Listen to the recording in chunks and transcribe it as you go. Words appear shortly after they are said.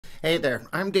Hey there,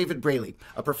 I'm David Brailey,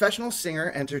 a professional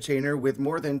singer-entertainer with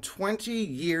more than 20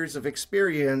 years of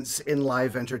experience in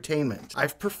live entertainment.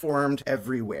 I've performed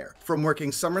everywhere, from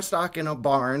working summer stock in a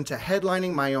barn to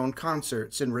headlining my own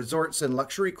concerts in resorts and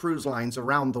luxury cruise lines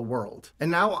around the world.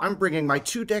 And now I'm bringing my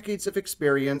 2 decades of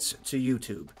experience to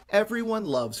YouTube. Everyone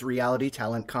loves reality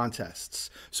talent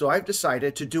contests, so I've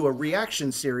decided to do a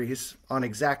reaction series on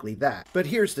exactly that. But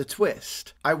here's the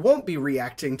twist. I won't be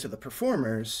reacting to the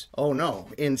performers. Oh no.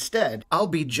 Instead, I'll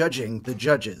be judging the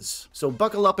judges. So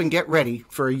buckle up and get ready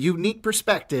for a unique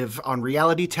perspective on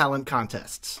reality talent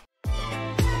contests.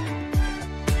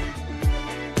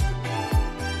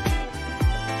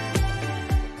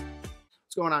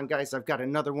 What's going on, guys? I've got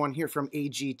another one here from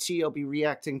AGT I'll be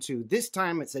reacting to. This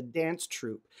time it's a dance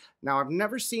troupe. Now, I've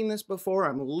never seen this before.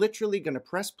 I'm literally going to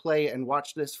press play and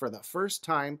watch this for the first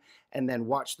time and then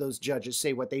watch those judges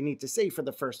say what they need to say for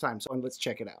the first time. So let's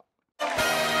check it out.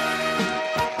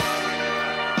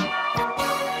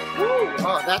 Woo!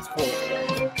 Oh, that's cool.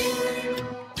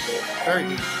 Very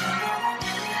good.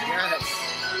 Yes.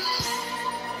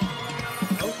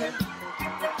 Okay.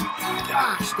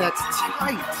 Gosh, that's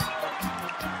tight.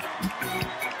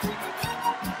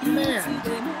 Man.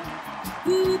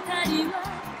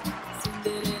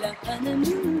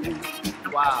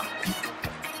 Wow.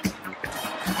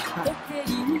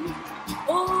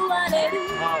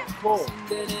 Oh, cool.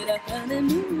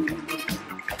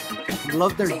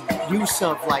 Love their use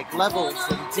of like levels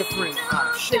and different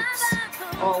shapes.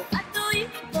 All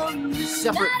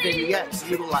separate vignettes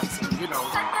utilizing, you know,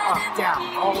 up, down,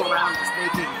 all around, just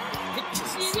making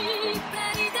pictures.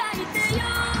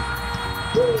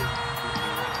 Woo.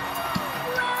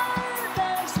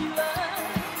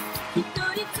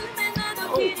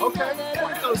 Oh, okay.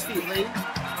 One of those feet, lady.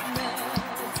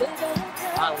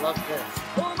 I love this.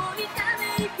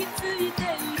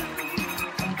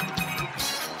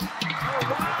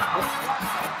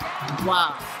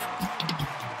 Wow.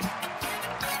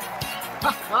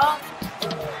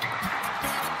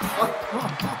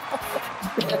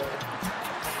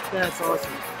 That's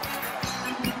awesome.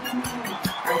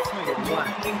 I tell you what.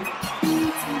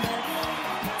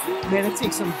 Man, it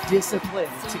takes some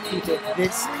discipline to keep it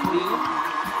this clean.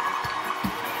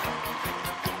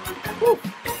 Woo.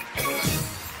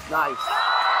 Nice.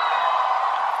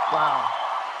 Wow.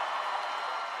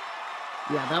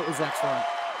 Yeah, that was excellent.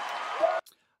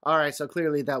 All right, so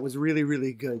clearly that was really,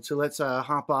 really good. So let's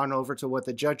hop on over to what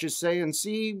the judges say and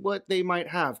see what they might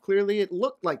have. Clearly, it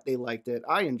looked like they liked it.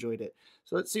 I enjoyed it.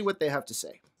 So let's see what they have to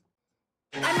say.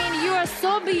 I mean, you are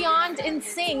so beyond in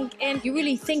sync and you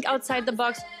really think outside the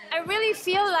box. I really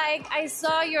feel like I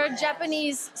saw your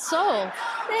Japanese soul.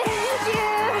 Thank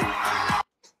you.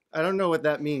 I don't know what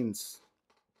that means.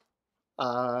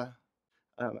 I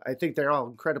think they're all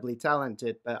incredibly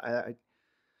talented, but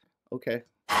okay.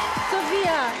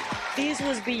 Sophia, this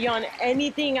was beyond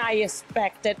anything I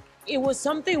expected. It was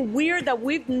something weird that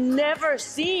we've never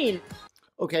seen.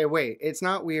 Okay, wait, it's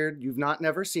not weird. You've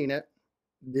never seen it.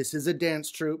 This is a dance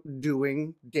troupe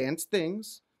doing dance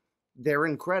things. They're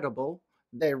incredible.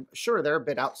 They're a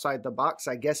bit outside the box,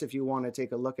 I guess, if you want to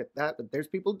take a look at that. But there's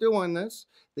people doing this.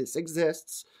 This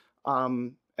exists.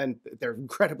 And they're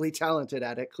incredibly talented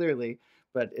at it, clearly.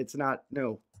 But it's not,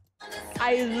 no.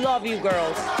 I love you,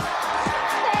 girls.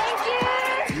 Thank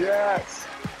you. Yes.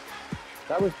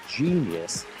 That was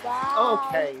genius. Wow.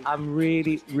 Okay. I'm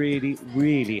really, really,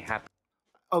 really happy.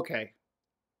 Okay.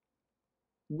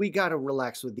 We got to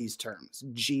relax with these terms.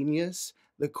 Genius.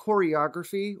 The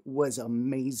choreography was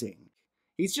amazing.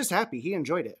 He's just happy. He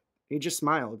enjoyed it. He just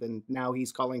smiled, and now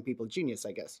he's calling people genius,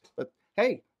 I guess. But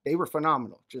hey, they were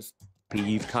phenomenal. Just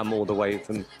You've come all the way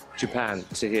from Japan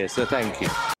to here, so thank you.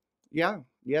 yeah,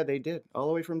 they did. All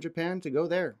the way from Japan to go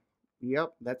there.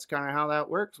 Yep, that's kind of how that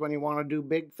works when you want to do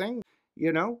big things.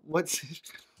 You know, what's...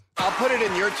 I'll put it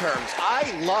in your terms.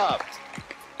 I loved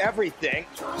everything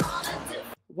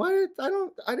What?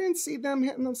 I didn't see them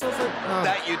hitting themselves like...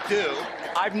 that you do.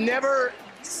 I've never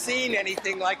seen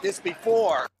anything like this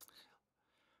before.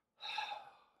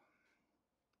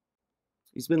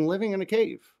 He's been living in a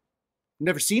cave.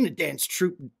 Never seen a dance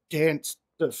troupe dance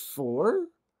before.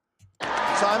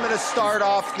 So I'm going to start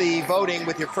off the voting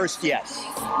with your first yes.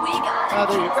 Oh,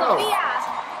 there you go.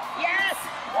 Yes.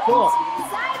 Cool.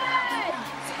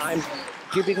 I'm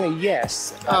giving a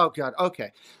yes. Oh, God.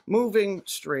 Okay. Moving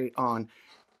straight on.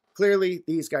 Clearly,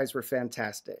 these guys were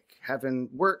fantastic. Having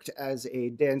worked as a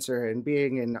dancer and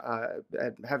being in,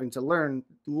 having to learn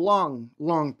long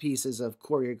pieces of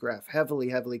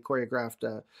heavily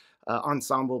choreographed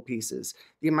ensemble pieces.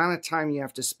 The amount of time you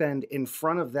have to spend in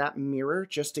front of that mirror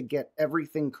just to get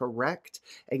everything correct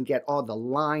and get all the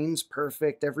lines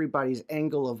perfect, everybody's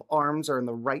angle of arms are in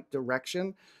the right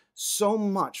direction, so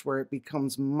much where it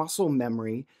becomes muscle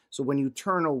memory. So when you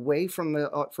turn away from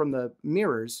the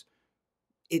mirrors,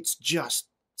 it's just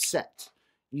set.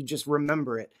 You just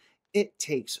remember it. It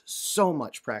takes so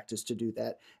much practice to do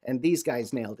that, and these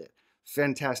guys nailed it.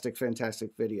 Fantastic,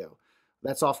 fantastic video.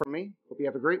 That's all from me. Hope you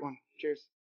have a great one. Cheers.